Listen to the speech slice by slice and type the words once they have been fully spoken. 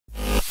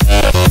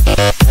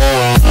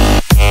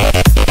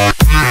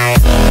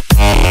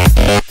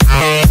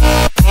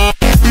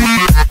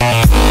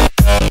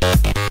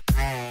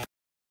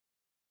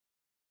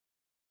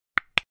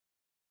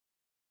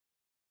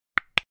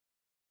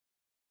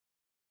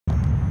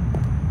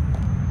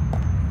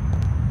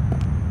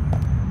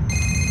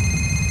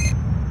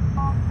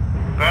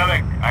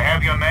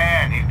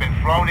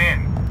flown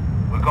in.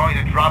 We're going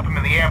to drop him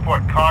in the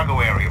airport cargo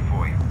area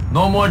for you.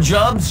 No more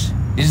jobs?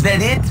 Is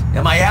that it?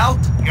 Am I out?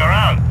 You're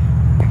out.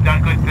 You've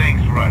done good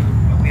things for us,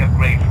 and we are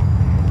grateful.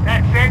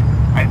 That said,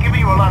 I've given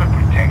you a lot of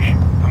protection.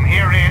 From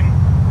here in,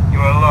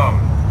 you're alone.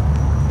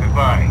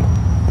 Goodbye.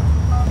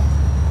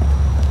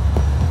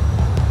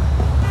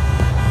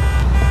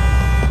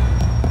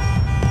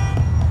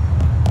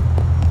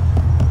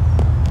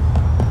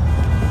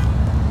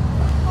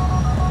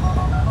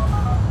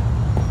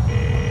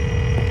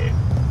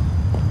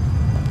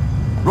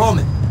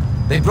 Roman,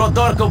 they brought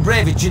Darko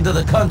Brevic into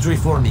the country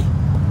for me.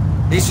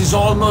 This is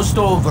almost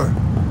over.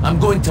 I'm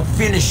going to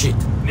finish it.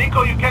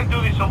 Nico, you can't do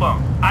this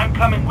alone. I'm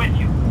coming with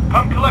you.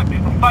 Come collect me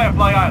from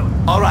Firefly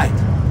Island. All right.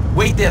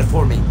 Wait there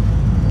for me.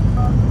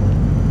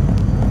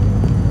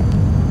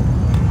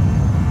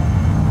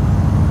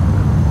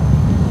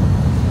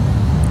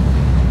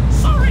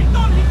 Sorry,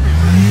 don't hit me.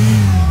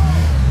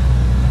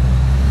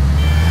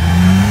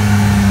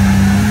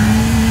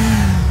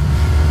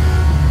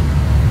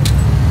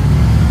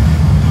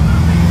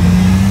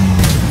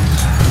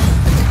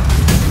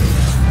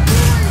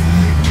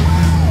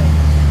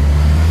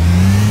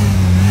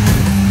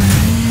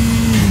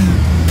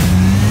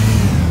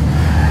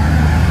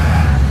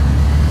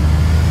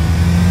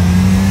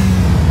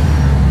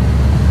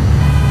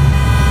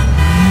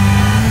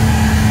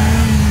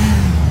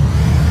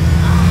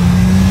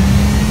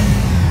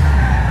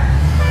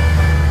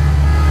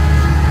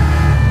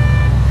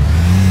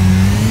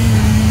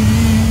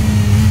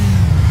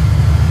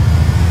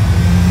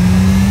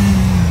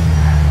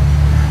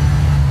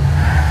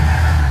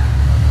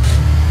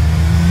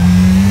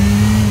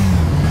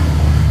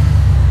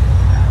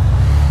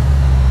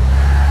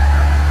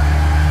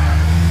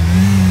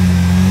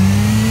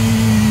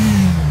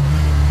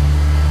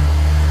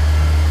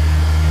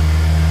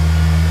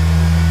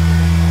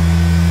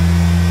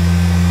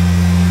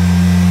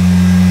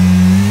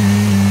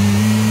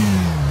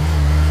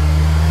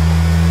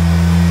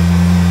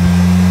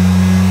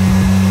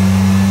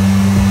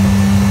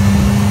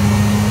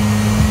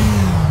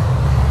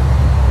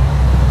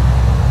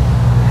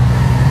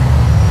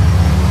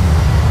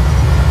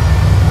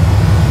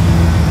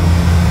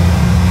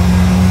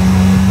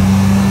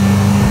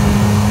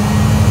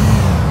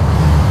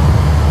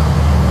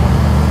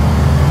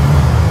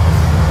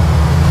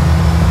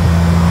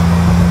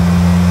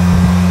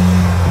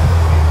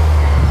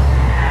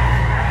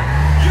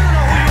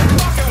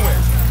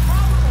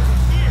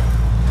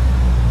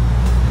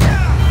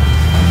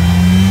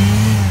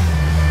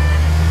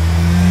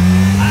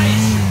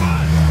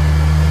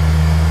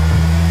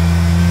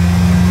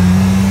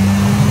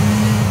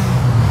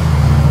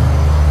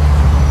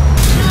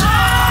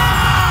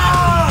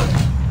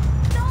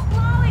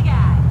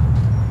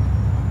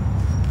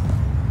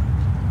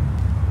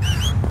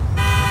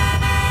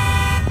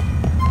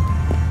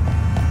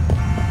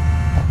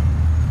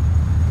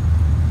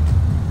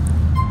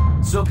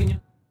 So can you...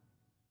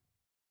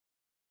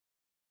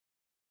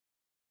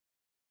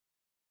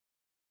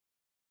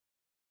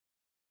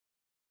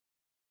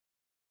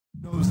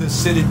 Knows this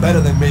city better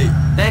than me.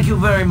 Thank you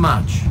very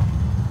much.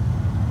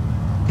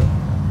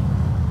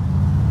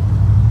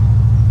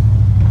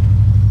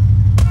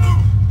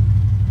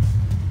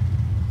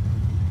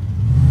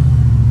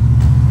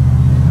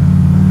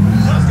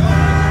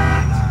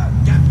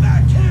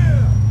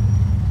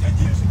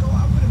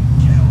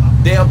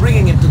 They are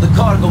bringing him to the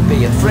cargo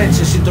bay at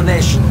Francis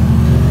International.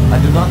 I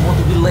do not want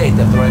to be late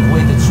after I've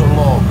waited so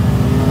long.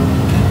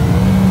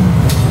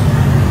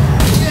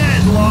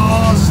 Get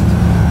lost!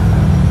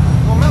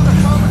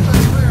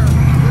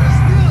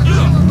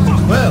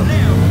 Well,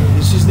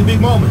 this is the big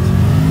moment.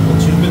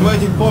 What you've been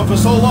waiting for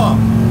so long.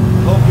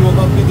 Hope you will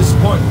not be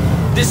disappointed.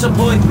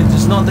 Disappointment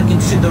is not a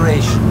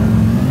consideration.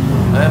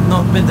 I have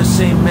not been the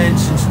same man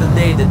since the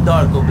day that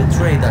Darko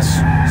betrayed us,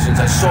 since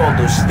I saw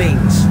those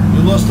things.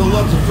 You lost a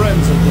lot of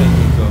friends that day,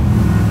 Nico.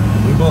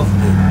 We both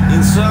did.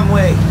 In some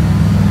way,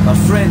 our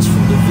friends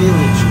from the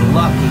village were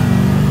lucky.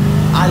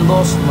 I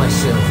lost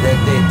myself that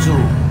day too.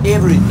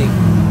 Everything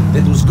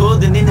that was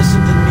good and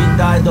innocent in me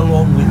died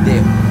along with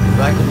them. If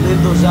I could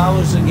live those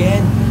hours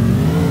again,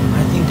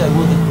 I think I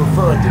would have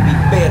preferred to be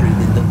buried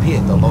in the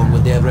pit along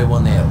with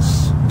everyone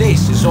else.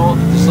 This is all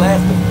that is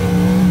left of me.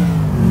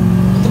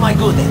 What am I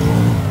good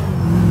at?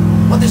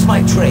 What is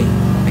my trade?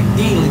 I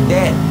deal in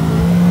that.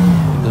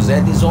 Because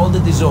that is all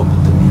that is open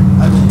to me.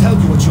 I will tell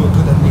you what you are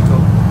good at,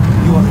 Nico.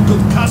 You are a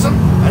good cousin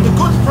and a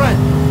good friend.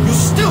 You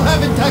still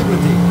have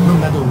integrity. No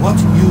matter what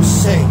you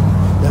say,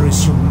 there is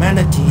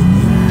humanity in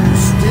you. You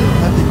still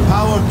have the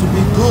power to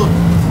be good.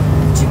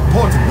 It's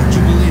important that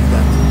you believe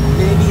that.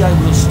 Maybe I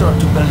will start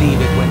to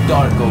believe it when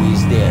Darko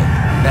is dead.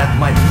 That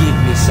might give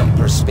me some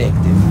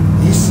perspective.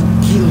 This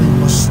killing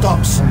must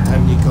stop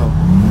sometime, Nico.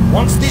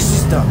 Once this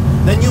is done,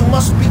 then you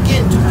must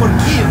begin to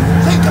forgive.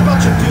 Think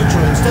about your future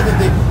instead of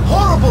the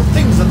horrible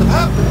things that have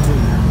happened to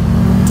you.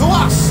 To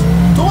us!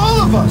 To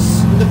all of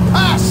us! In the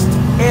past!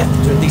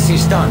 After this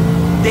is done,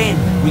 then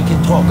we can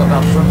talk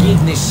about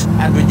forgiveness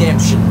and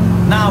redemption.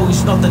 Now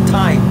is not the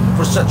time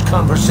for such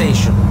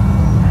conversation.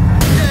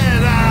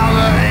 Get out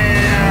of here!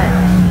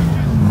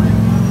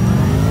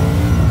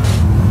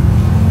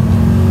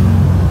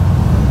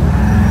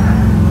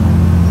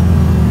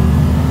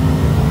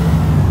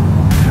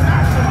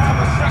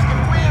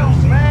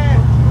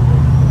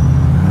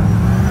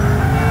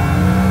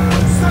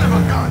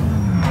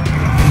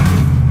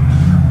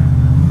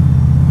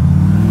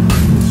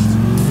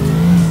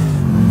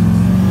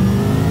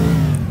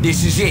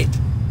 This is it.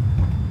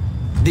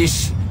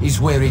 This is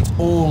where it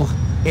all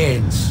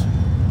ends.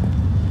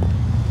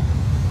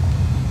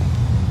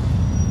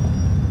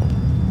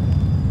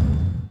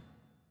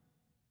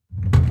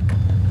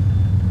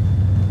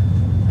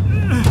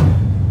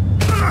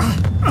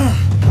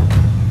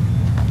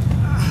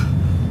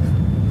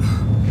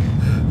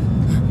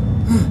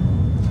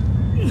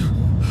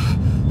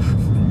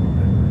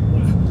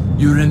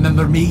 You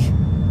remember me?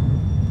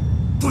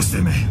 Pusti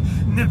me,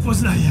 ne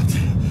poznajem te.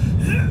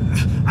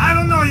 I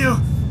don't know you.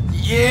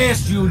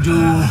 Yes, you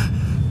do.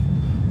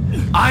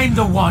 I'm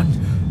the one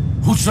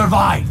who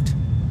survived.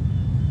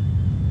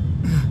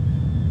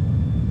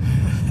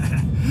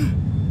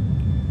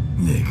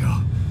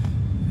 Nico,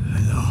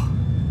 hello.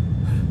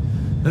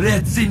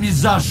 Reci mi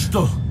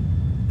zašto?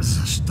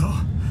 Zašto?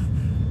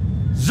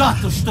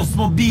 Zato što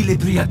smo bili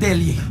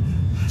prijatelji.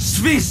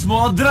 Svi smo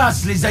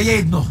odrasli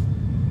zajedno.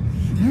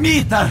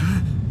 Mitar,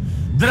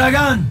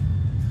 Dragan,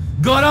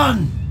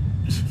 Goran,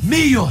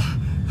 Mio.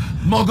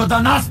 Mogu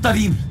da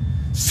nastavim.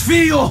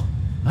 Sviju,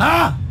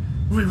 a?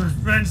 We were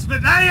friends, but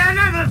I am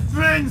never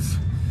friends!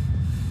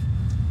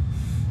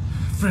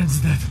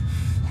 Friends that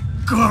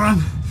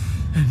Goran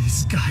and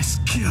his guys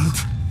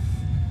killed.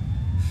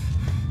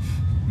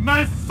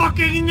 My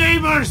fucking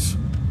neighbors!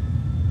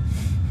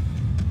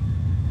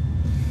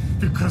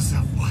 Because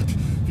of what?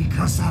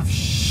 Because of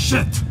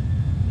shit!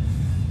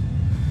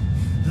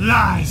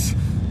 Lies!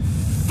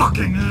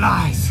 Fucking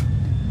lies!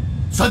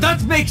 So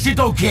that makes it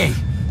okay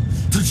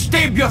to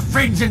stab your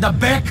friends in the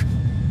back?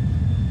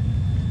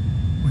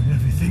 When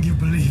everything you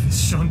believe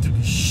is shown to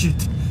be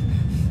shit,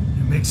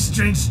 you make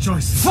strange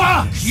choices.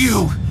 Fuck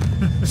you!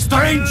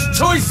 Strange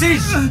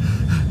choices?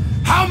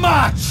 How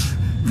much?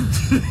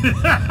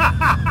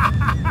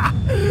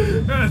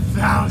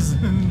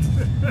 1,000.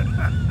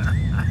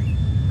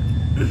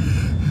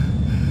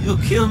 You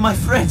killed my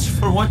friends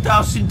for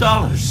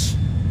 $1,000.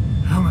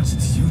 How much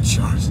do you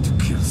charge to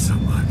kill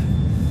someone?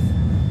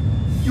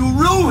 You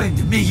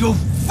ruined me, you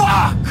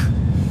fuck!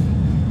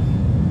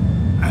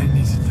 I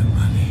needed the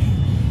money.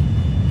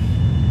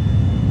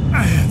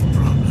 I had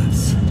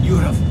problems.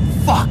 You're a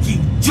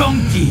fucking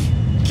junkie!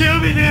 Kill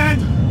me then!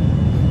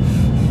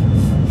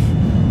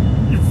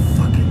 You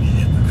fucking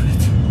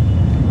hypocrite.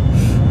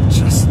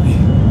 Trust me.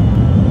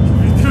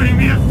 You're doing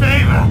me a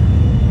favor.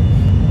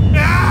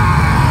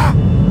 Ah!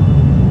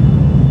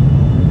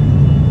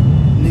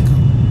 Nico,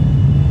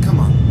 come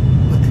on.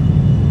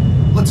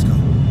 Let's go.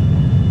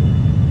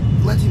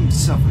 Let him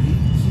suffer.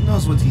 He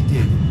knows what he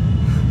did.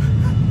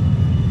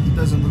 He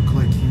doesn't look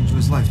like he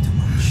enjoys life too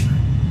much.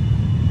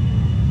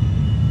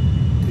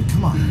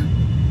 Come on.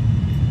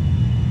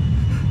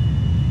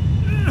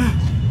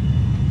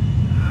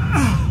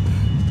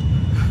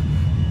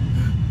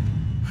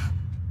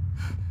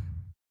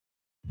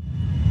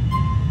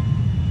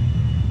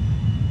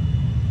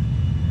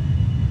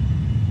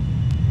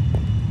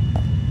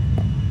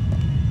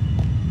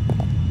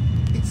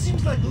 It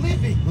seems like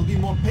living will be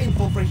more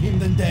painful for him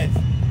than death.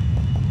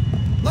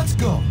 Let's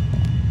go.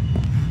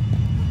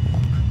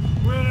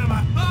 Where am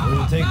I? Will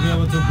you take me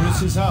over to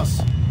Bruce's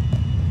house?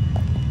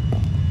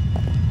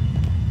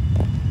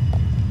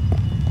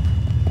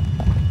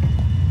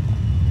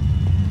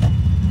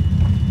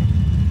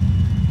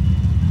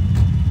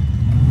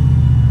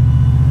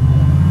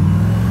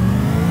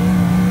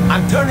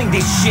 I'm turning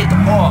this shit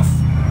off.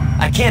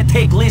 I can't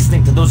take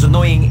listening to those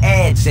annoying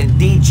ads and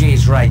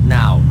DJs right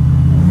now.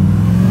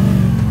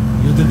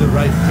 You did the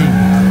right thing.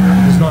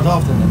 It is not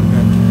often that a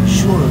man can be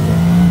sure of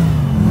that.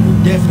 You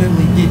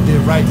definitely did the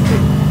right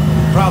thing.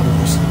 I'm proud of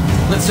yourself.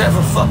 Let's have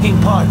a fucking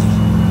party.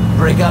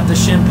 Break out the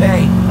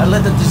champagne. I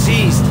let the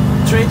diseased,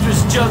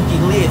 traitorous junkie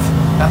live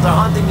after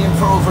hunting him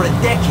for over a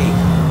decade.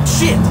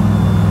 Shit!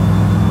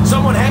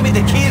 Someone hand me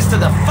the keys to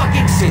the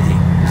fucking city.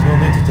 There's no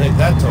need to take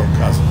that talk,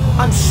 cousin.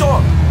 I'm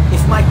sorry if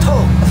my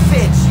talk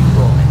offends you,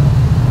 Roman.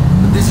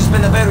 But this has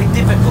been a very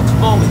difficult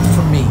moment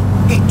for me.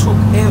 It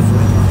took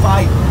every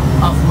fiber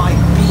of my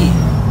being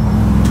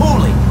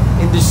pulling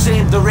in the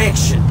same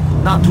direction.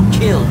 Not to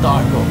kill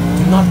Darko,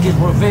 to not get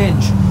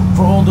revenge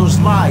for all those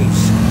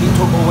lives he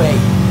took away.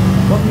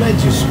 What made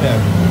you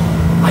spare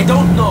him? I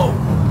don't know.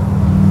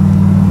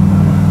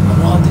 I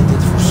wanted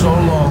it for so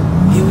long,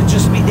 he would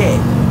just be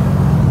dead.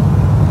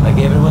 Like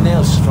everyone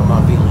else from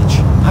our village,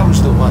 I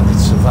was the one that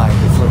survived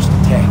the first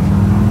attack.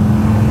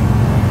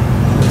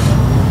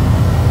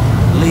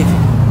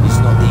 Living is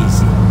not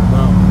easy.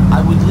 No.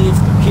 I would live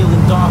to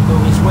killing Darko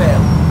as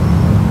well.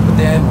 But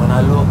then when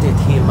I looked at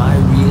him, I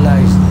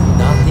realized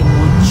nothing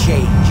would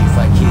change if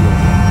I killed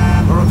him.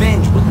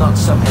 Revenge would not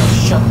somehow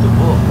shut the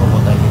book on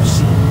what I have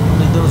seen.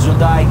 Only those who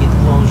die get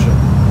closure.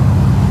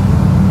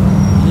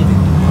 Living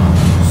too hard.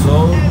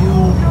 So you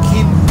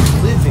keep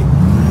living.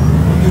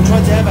 You try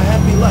to have a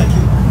happy life.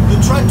 You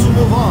try to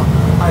move on.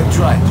 I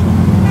tried to.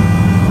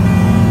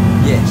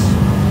 Yes.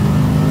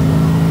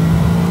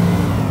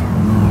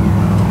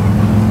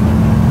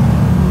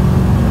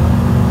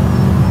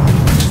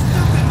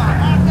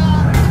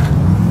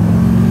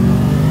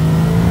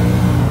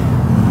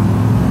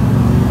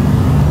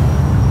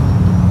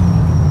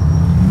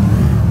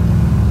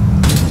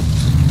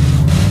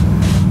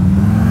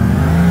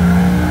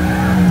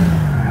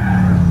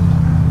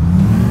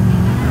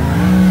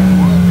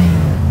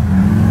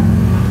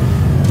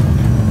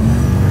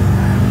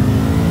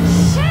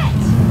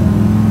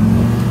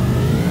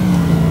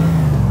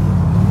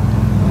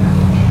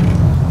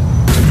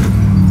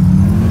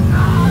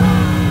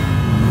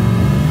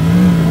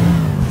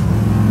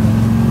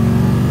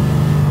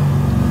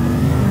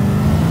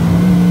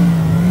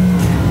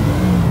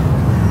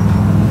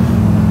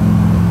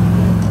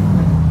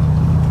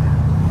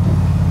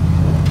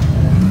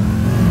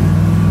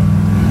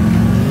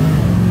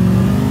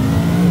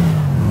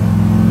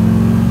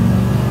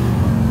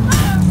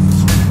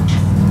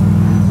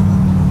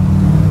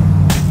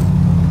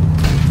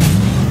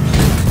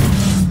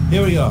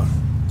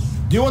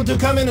 Do you want to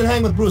come in and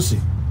hang with Brucey?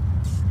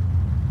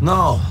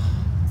 No,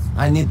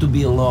 I need to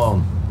be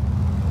alone.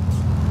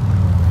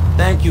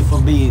 Thank you for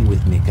being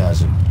with me,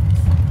 cousin.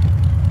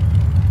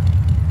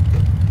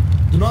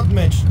 Do not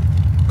mention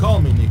it. Call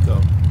me, Nico.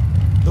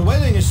 The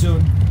wedding is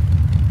soon.